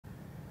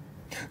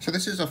So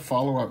this is a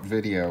follow-up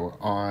video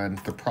on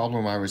the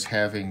problem I was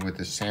having with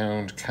the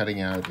sound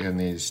cutting out in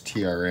these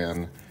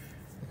TRN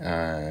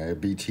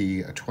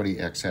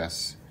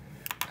BT20XS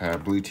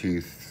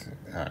Bluetooth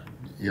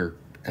ear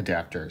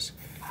adapters.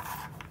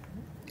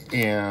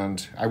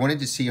 And I wanted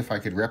to see if I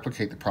could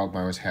replicate the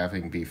problem I was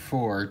having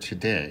before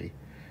today.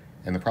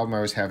 And the problem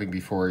I was having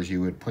before is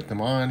you would put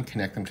them on,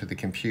 connect them to the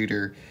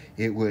computer.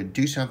 It would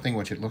do something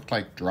which it looked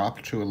like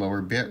drop to a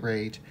lower bit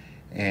rate,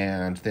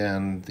 and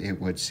then it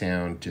would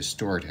sound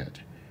distorted.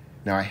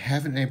 Now, I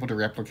haven't been able to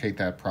replicate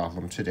that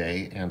problem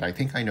today, and I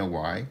think I know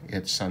why.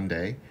 It's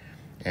Sunday,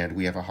 and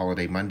we have a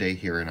holiday Monday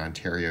here in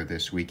Ontario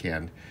this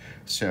weekend.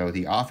 So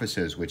the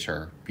offices, which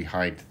are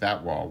behind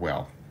that wall,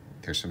 well,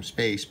 there's some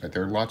space, but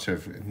there are lots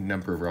of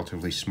number of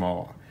relatively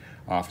small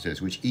offices,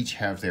 which each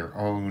have their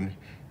own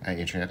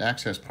internet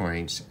access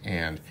points,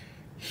 and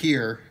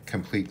here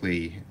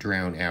completely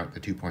drown out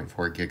the 2.4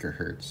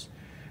 gigahertz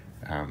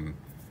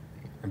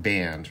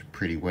band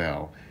pretty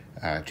well.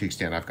 To the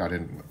extent I've got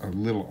a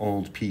little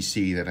old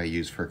PC that I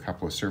use for a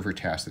couple of server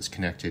tasks that's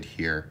connected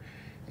here,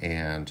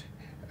 and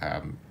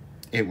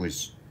it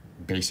was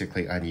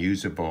basically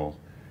unusable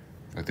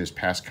this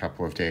past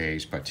couple of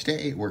days, but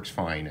today it works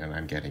fine, and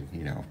I'm getting,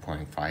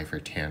 0.5 or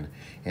 10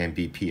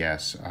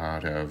 Mbps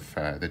out of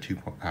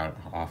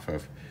off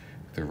of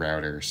the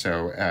router.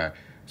 So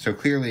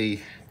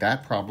clearly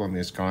that problem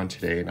is gone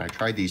today, and I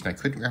tried these and I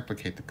couldn't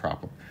replicate the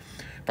problem.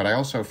 But I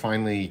also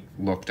finally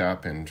looked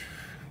up and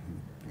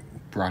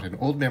brought an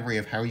old memory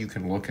of how you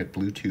can look at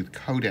Bluetooth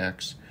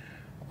codecs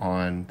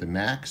on the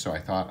Mac, so I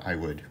thought I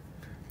would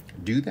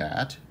do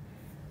that,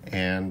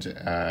 and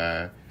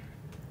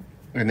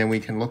then we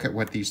can look at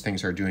what these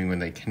things are doing when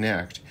they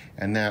connect,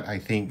 and that, I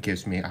think,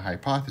 gives me a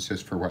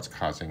hypothesis for what's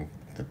causing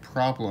the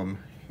problem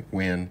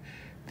when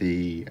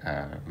the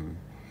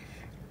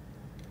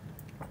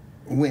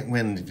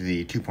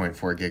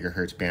 2.4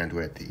 gigahertz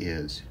bandwidth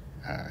is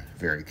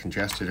very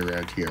congested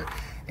around here.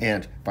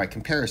 And by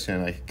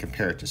comparison, I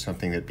compare it to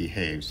something that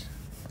behaves,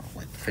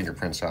 like the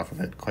fingerprints off of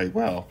it, quite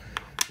well,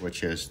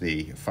 which is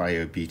the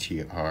FiO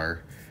BTR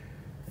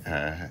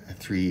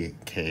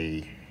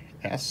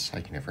 3KS.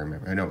 I can never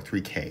remember. No,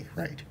 3K,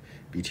 right?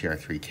 BTR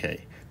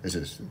 3K. This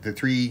is the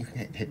 3.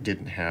 It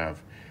didn't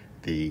have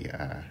the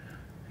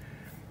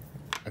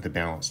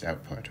balanced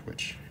output,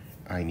 which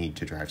I need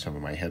to drive some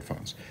of my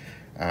headphones.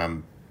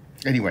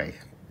 Anyway,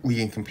 we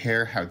can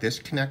compare how this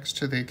connects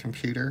to the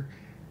computer,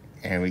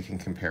 and we can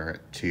compare it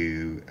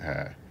to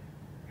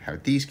how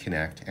these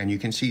connect, and you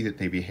can see that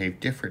they behave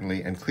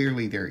differently, and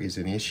clearly there is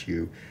an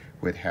issue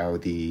with how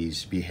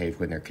these behave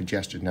when they're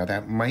congested. Now,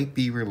 that might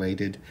be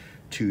related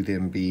to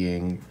them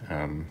being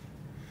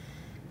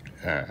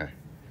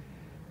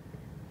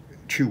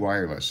true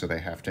wireless, so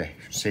they have to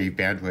save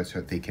bandwidth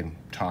so that they can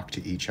talk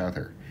to each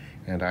other.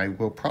 And I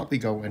will probably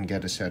go and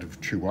get a set of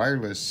true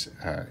wireless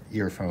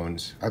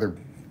earphones, other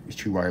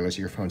true wireless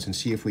earphones, and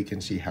see if we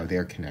can see how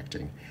they're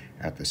connecting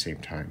at the same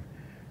time.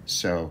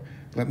 So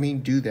let me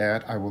do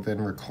that. I will then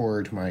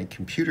record my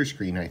computer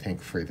screen, I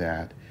think, for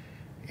that,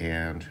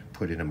 and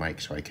put in a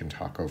mic so I can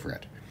talk over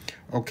it.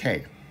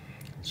 Okay,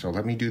 so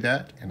let me do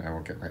that, and I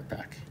will get right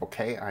back.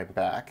 Okay, I'm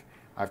back.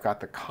 I've got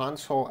the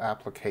console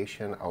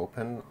application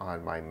open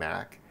on my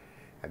Mac.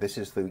 This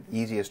is the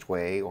easiest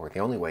way, or the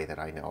only way that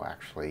I know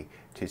actually,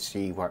 to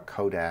see what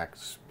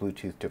codecs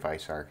Bluetooth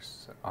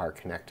devices are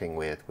connecting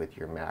with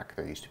your Mac.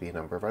 There used to be a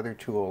number of other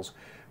tools,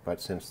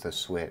 but since the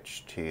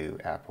switch to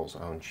Apple's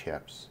own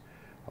chips,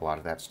 a lot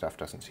of that stuff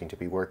doesn't seem to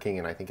be working,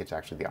 and I think it's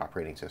actually the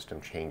operating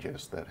system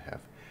changes that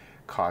have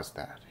caused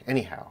that.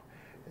 Anyhow,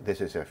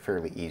 this is a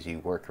fairly easy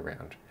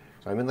workaround.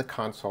 So I'm in the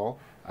console.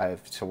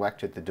 I've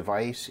selected the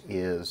device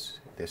is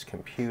this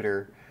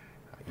computer.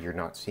 You're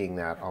not seeing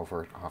that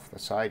over off the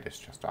side. It's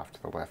just off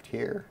to the left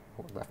here,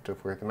 or left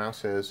of where the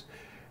mouse is,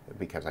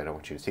 because I don't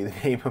want you to see the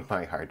name of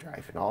my hard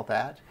drive and all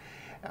that.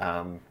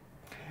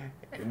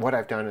 What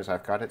I've done is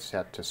I've got it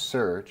set to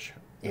search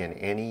in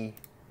any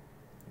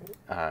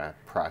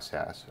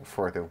process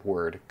for the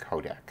word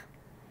codec.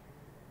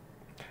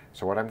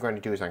 So what I'm going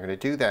to do is I'm going to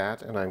do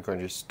that, and I'm going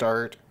to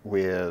start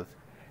with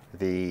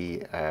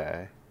the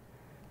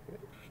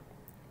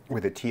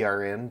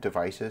TRN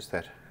devices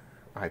that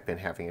I've been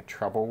having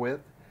trouble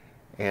with,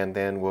 and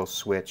then we'll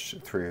switch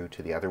through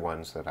to the other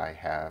ones that I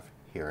have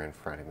here in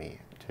front of me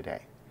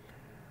today.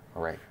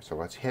 All right, so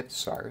let's hit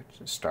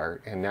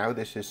start, and now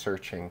this is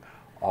searching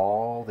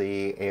all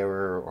the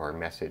error or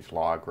message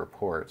log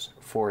reports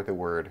for the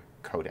word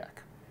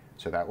codec.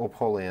 So that will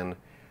pull in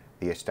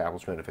the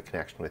establishment of a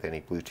connection with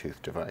any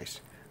Bluetooth device.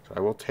 So I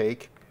will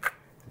take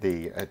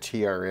the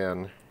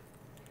TRN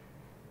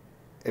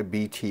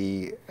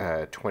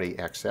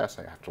BT20XS,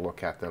 I have to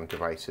look at them,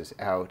 devices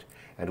out,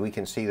 and we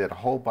can see that a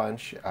whole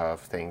bunch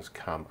of things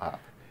come up.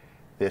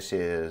 This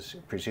is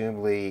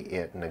presumably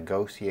it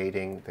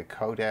negotiating the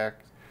codec,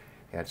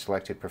 and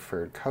selected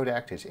preferred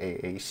codec is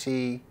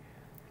AAC.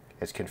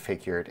 It's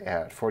configured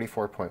at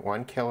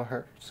 44.1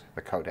 kilohertz.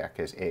 The codec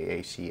is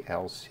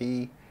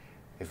AAC-LC.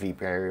 The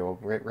variable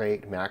bit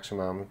rate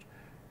maximum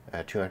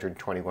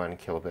 221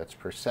 kilobits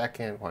per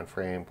second, 1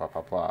 frame, blah,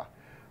 blah, blah.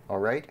 All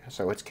right,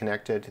 so it's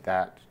connected.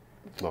 That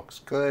looks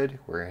good.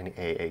 We're in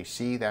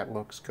AAC. That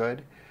looks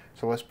good.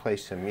 So let's play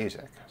some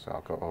music. So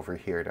I'll go over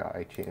here to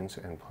iTunes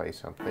and play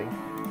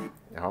something.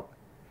 Now,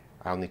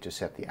 I'll need to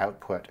set the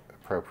output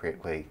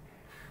appropriately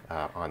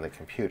on the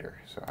computer.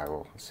 So I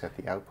will set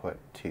the output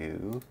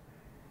to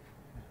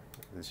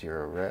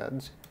 0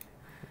 reds,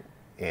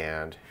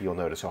 and you'll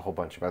notice a whole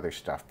bunch of other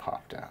stuff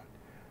popped out.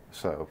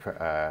 So,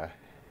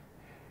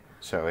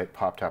 so it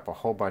popped up a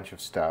whole bunch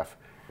of stuff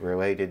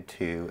related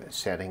to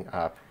setting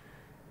up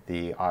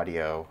the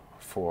audio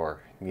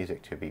for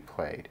music to be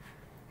played.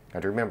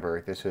 And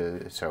remember, this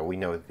is, so we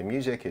know that the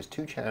music is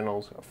 2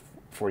 channels,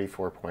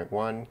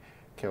 44.1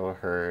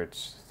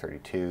 kilohertz,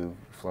 32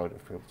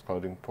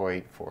 floating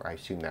point. For I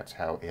assume that's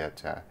how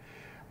it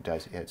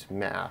does its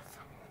math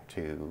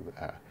to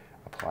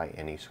apply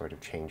any sort of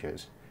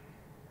changes.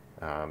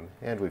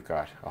 And we've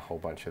got a whole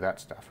bunch of that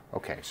stuff.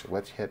 Okay, so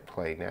let's hit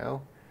play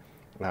now.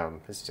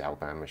 This is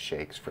Alabama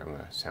Shakes from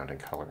the Sound and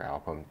Color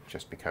album,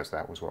 just because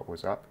that was what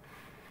was up.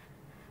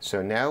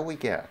 So now we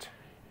get,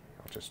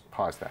 I'll just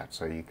pause that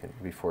so you can,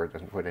 before it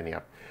doesn't put any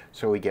up.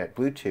 So we get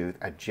Bluetooth,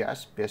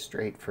 adjust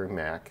bitrate for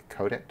Mac,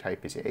 codec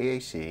type is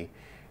AAC,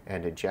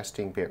 and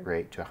adjusting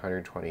bitrate to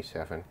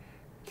 127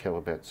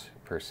 kilobits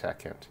per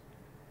second.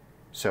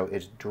 So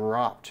it's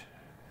dropped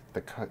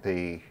the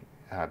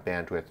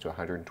bandwidth to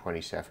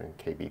 127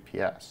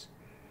 kbps.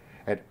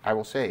 And I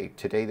will say,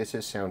 today this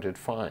has sounded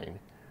fine.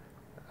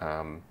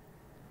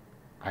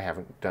 I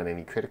haven't done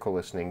any critical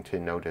listening to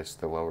notice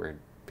the lower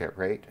bit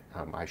rate.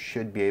 I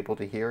should be able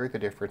to hear the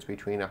difference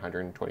between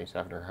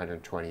 127 or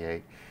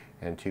 128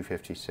 and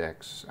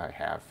 256. I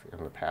have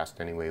in the past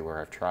anyway, where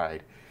I've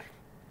tried.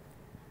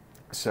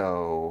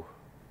 So,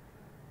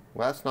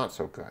 well, that's not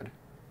so good.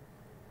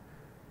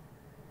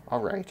 All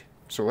right,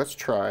 so let's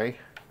try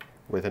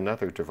with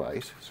another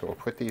device. So we'll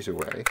put these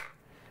away.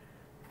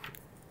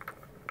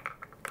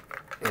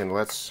 And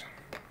let's,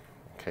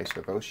 okay,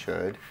 so those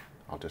should,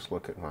 I'll just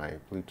look at my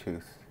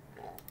Bluetooth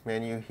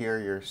menu here.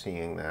 You're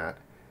seeing that.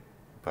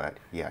 But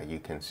yeah, you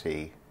can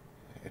see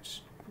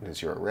it's, the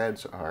 0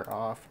 reds are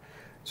off.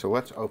 So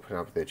let's open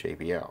up the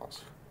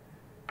JBLs.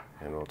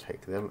 And we'll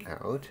take them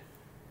out.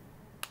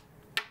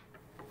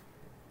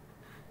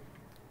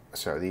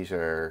 So these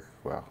are,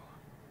 well,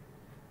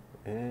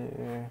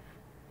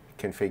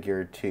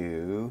 configured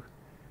to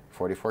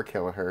 44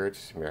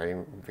 kilohertz,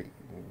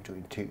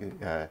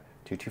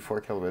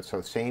 224 kilobits,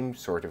 so same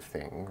sort of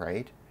thing,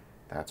 right?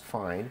 That's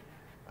fine.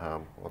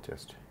 We'll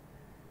just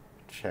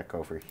check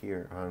over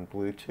here on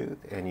Bluetooth,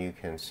 and you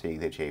can see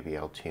the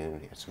JBL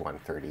tune. It's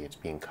 130. It's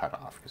being cut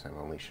off because I'm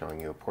only showing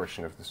you a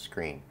portion of the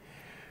screen,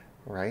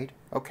 right?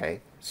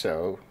 Okay,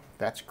 so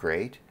that's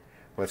great.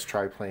 Let's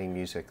try playing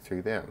music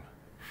through them.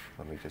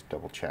 Let me just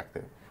double check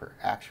that we're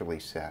actually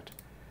set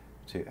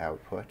to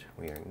output.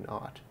 We are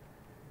not.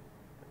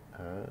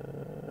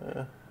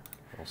 We'll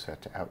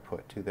set to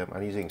output to them.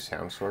 I'm using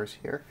Sound Source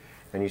here,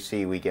 and you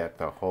see we get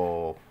the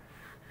whole,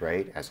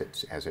 right, as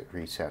it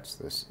resets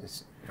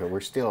this. But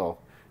we're still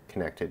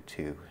connected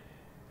to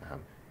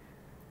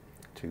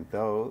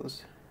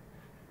those.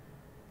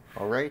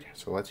 All right,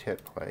 so let's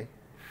hit play.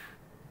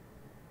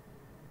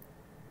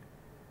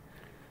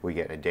 We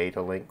get a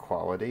data link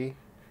quality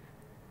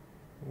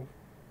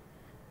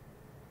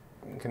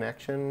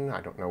connection. I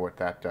don't know what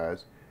that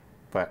does,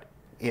 but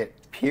it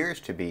appears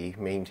to be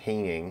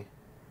maintaining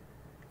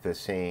the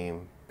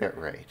same bit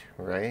rate,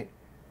 right?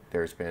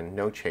 There's been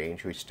no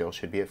change. We still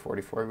should be at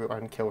 44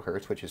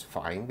 kilohertz, which is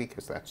fine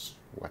because that's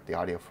what the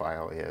audio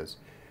file is.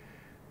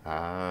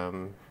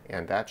 And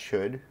that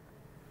should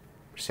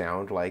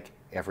sound like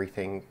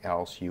everything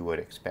else you would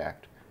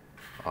expect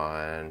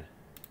on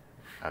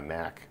a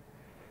Mac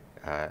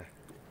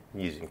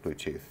using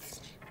Bluetooth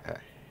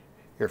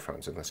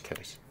earphones in this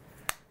case.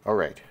 All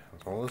right,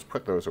 so let's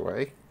put those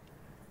away.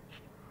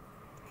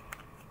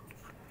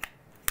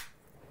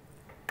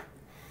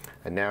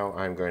 And now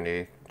I'm going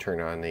to turn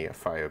on the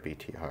FiO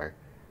BTR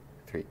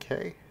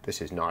 3K.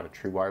 This is not a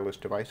true wireless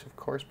device, of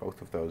course.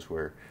 Both of those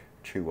were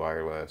true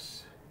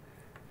wireless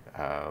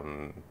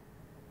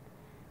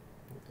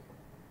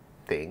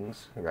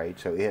things, right?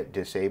 So it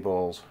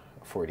disables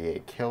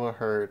 48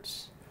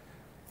 kilohertz.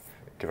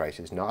 Device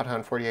is not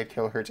on 48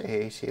 kilohertz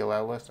AAC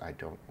allow list. I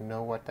don't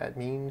know what that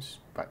means,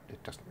 but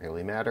it doesn't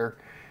really matter.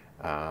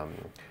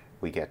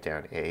 We get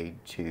down A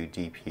to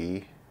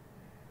DP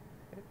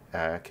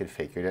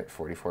configured at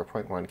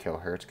 44.1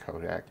 kilohertz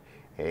codec,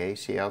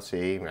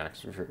 AACLC,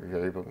 max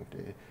variable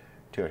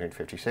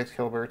 256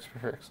 kilohertz,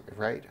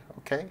 right?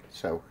 Okay,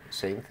 so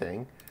same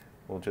thing.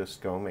 We'll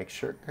just go make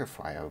sure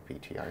FiO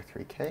BTR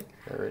 3K,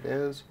 there it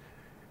is.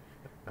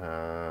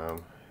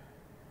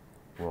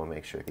 We'll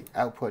make sure the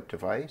output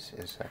device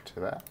is set to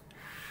that.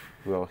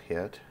 We'll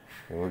hit,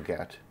 and we'll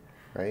get,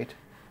 right,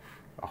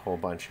 a whole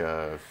bunch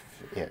of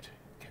it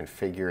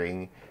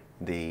configuring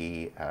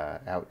the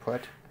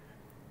output.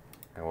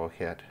 And we'll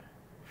hit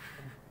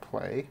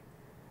play.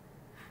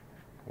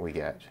 We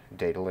get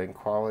data link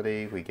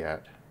quality, we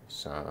get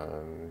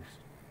some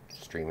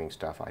streaming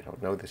stuff. I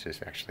don't know. This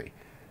is actually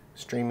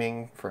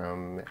streaming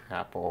from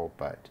Apple,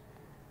 but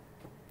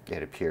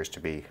it appears to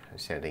be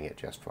sending it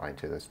just fine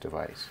to this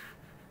device.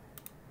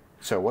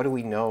 So what do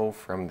we know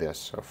from this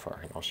so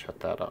far? I'll shut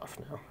that off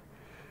now.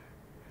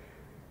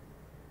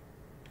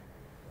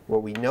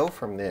 What we know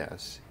from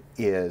this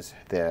is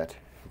that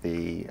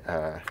the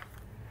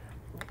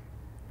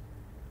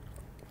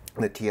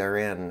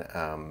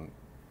TRN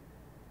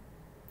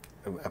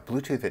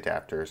Bluetooth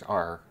adapters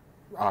are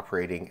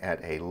operating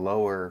at a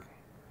lower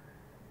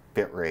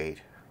bit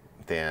rate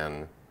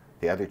than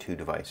the other two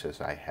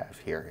devices I have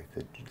here,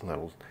 the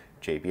little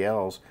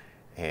JBLs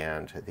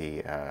and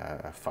the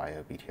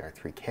FiO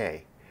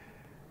BTR3K.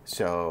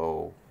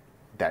 So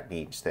that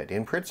means that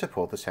in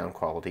principle the sound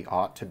quality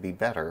ought to be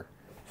better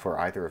for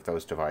either of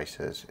those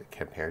devices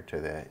compared to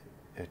the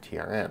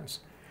TRNs.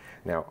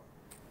 Now,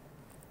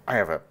 I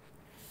have a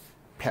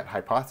pet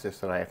hypothesis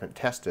that I haven't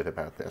tested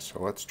about this,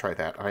 so let's try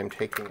that. I'm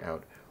taking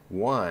out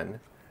one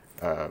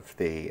of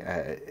the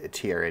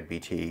TRN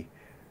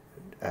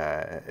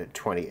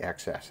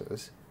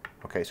BT20XSs.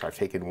 Okay, so I've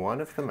taken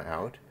one of them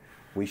out.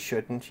 We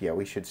shouldn't, yeah,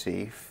 we should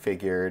see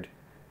figured,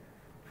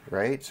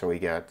 right? So we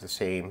got the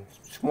same,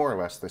 more or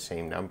less the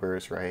same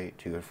numbers, right?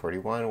 2 and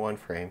 41, one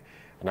frame.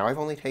 Now I've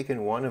only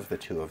taken one of the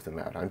two of them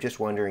out. I'm just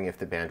wondering if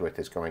the bandwidth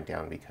is going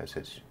down because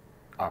it's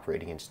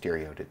operating in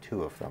stereo to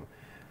two of them.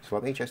 So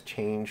let me just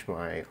change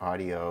my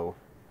audio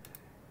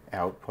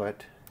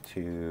output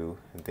to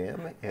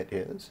them. It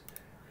is.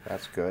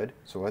 That's good.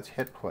 So let's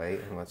hit play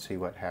and let's see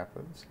what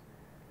happens.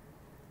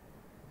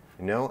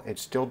 No, it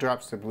still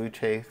drops the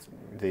Bluetooth,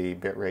 the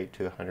bit rate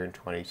to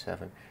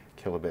 127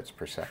 kilobits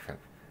per second.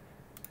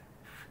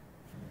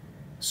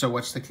 So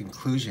what's the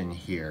conclusion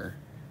here?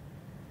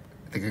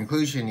 The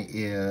conclusion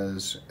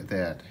is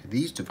that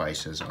these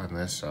devices on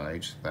this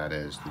side, that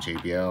is the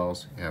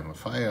JBLs and the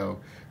FiO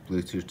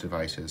Bluetooth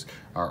devices,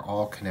 are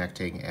all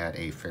connecting at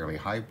a fairly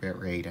high bit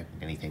rate, and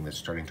anything that's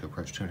starting to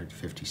approach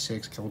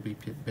 256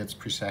 kilobits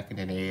per second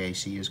in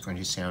AAC is going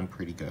to sound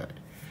pretty good,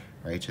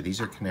 right? So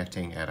these are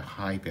connecting at a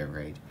high bit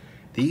rate.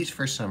 These,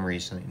 for some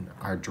reason,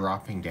 are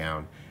dropping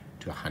down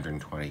to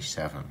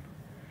 127,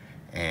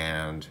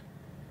 and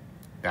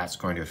that's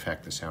going to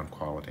affect the sound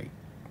quality.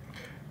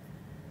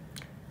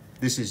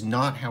 This is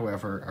not,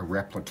 however, a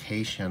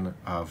replication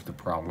of the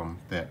problem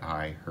that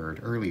I heard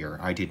earlier.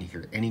 I didn't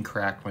hear any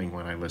crackling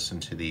when I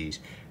listened to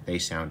these. They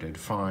sounded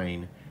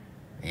fine,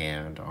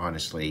 and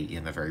honestly,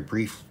 in the very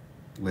brief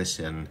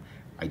listen,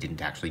 I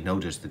didn't actually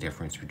notice the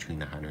difference between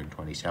the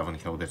 127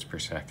 kilobits per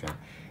second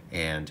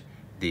and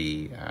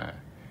the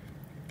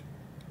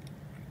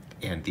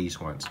and these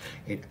ones.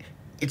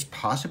 It's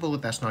possible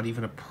that that's not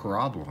even a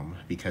problem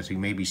because we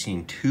may be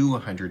seeing two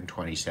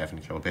 127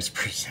 kilobits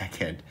per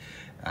second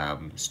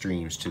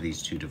streams to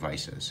these two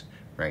devices,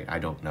 right? I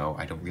don't know.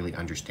 I don't really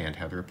understand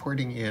how the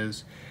reporting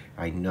is.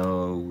 I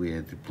know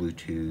with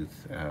Bluetooth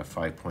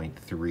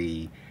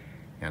 5.3,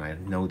 and I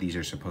know these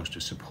are supposed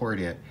to support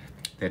it,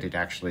 that it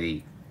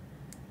actually,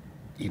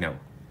 you know,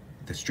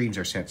 the streams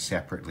are sent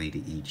separately to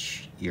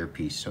each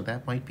earpiece. So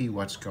that might be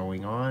what's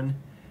going on.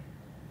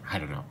 I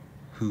don't know.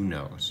 Who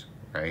knows,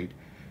 right?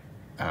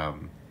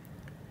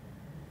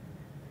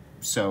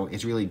 So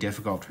it's really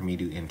difficult for me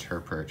to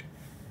interpret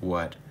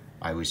what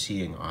I was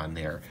seeing on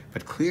there.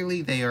 But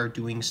clearly they are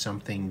doing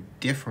something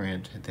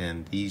different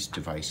than these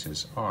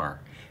devices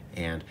are.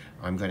 And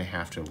I'm going to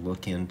have to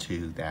look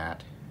into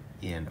that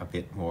in a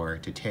bit more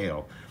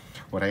detail.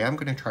 What I am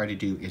going to try to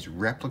do is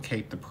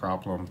replicate the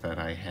problem that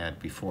I had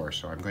before.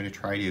 So I'm going to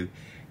try to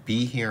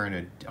be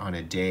here on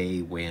a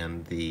day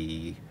when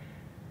the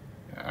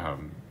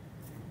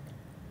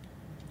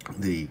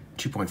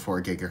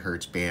 2.4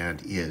 gigahertz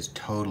band is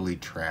totally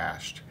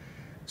trashed,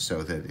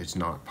 so that it's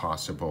not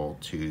possible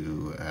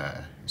to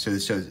so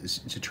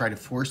to try to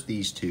force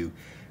these to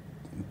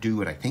do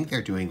what I think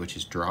they're doing, which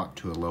is drop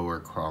to a lower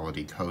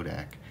quality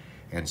codec,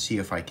 and see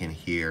if I can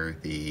hear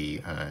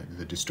the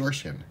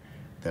distortion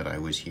that I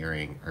was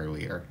hearing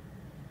earlier.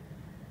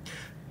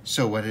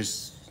 So what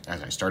is,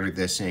 as I started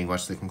this saying,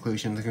 what's the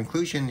conclusion? The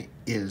conclusion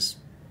is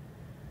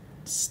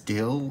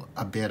still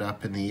a bit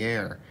up in the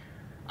air.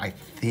 I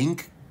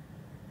think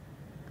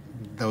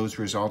those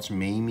results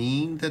may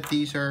mean that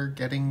these are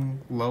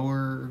getting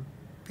lower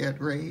bit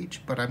rate,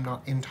 but I'm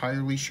not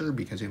entirely sure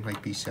because it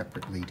might be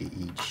separately to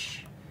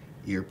each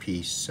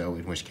earpiece, so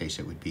in which case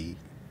it would be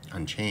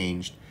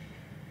unchanged.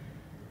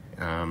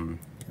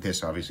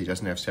 This obviously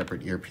doesn't have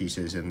separate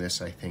earpieces, and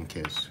this I think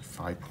is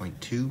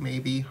 5.2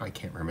 maybe, I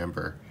can't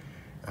remember.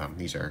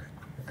 These are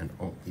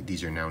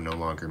now no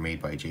longer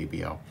made by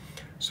JBL,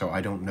 so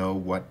I don't know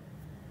what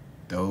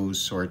those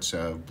sorts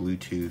of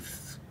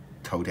Bluetooth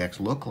codecs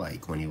look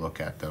like when you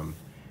look at them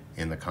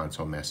in the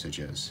console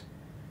messages.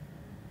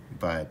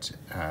 But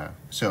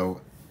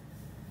so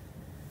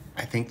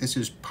I think this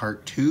is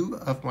part 2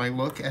 of my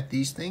look at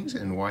these things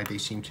and why they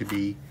seem to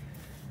be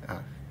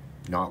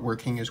not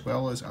working as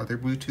well as other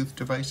Bluetooth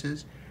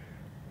devices.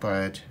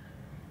 But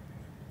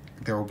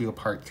there will be a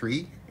part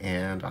 3,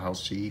 and I'll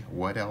see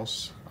what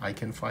else I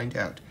can find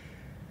out.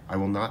 I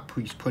will not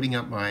be putting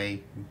up buy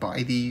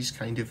these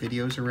kind of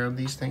videos around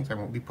these things. I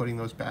won't be putting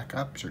those back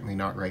up, certainly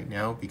not right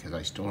now, because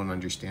I still don't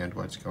understand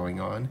what's going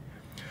on.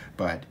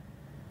 But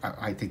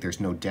I think there's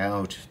no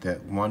doubt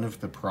that one of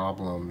the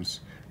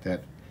problems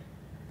that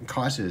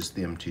causes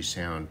them to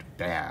sound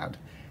bad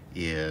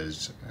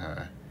is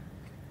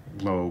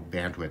low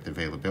bandwidth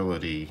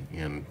availability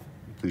in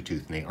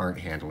Bluetooth, and they aren't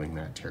handling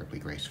that terribly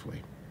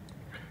gracefully.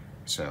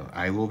 So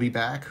I will be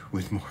back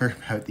with more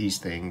about these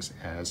things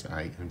as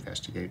I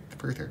investigate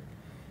further.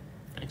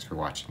 Thanks for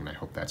watching, and I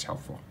hope that's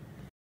helpful.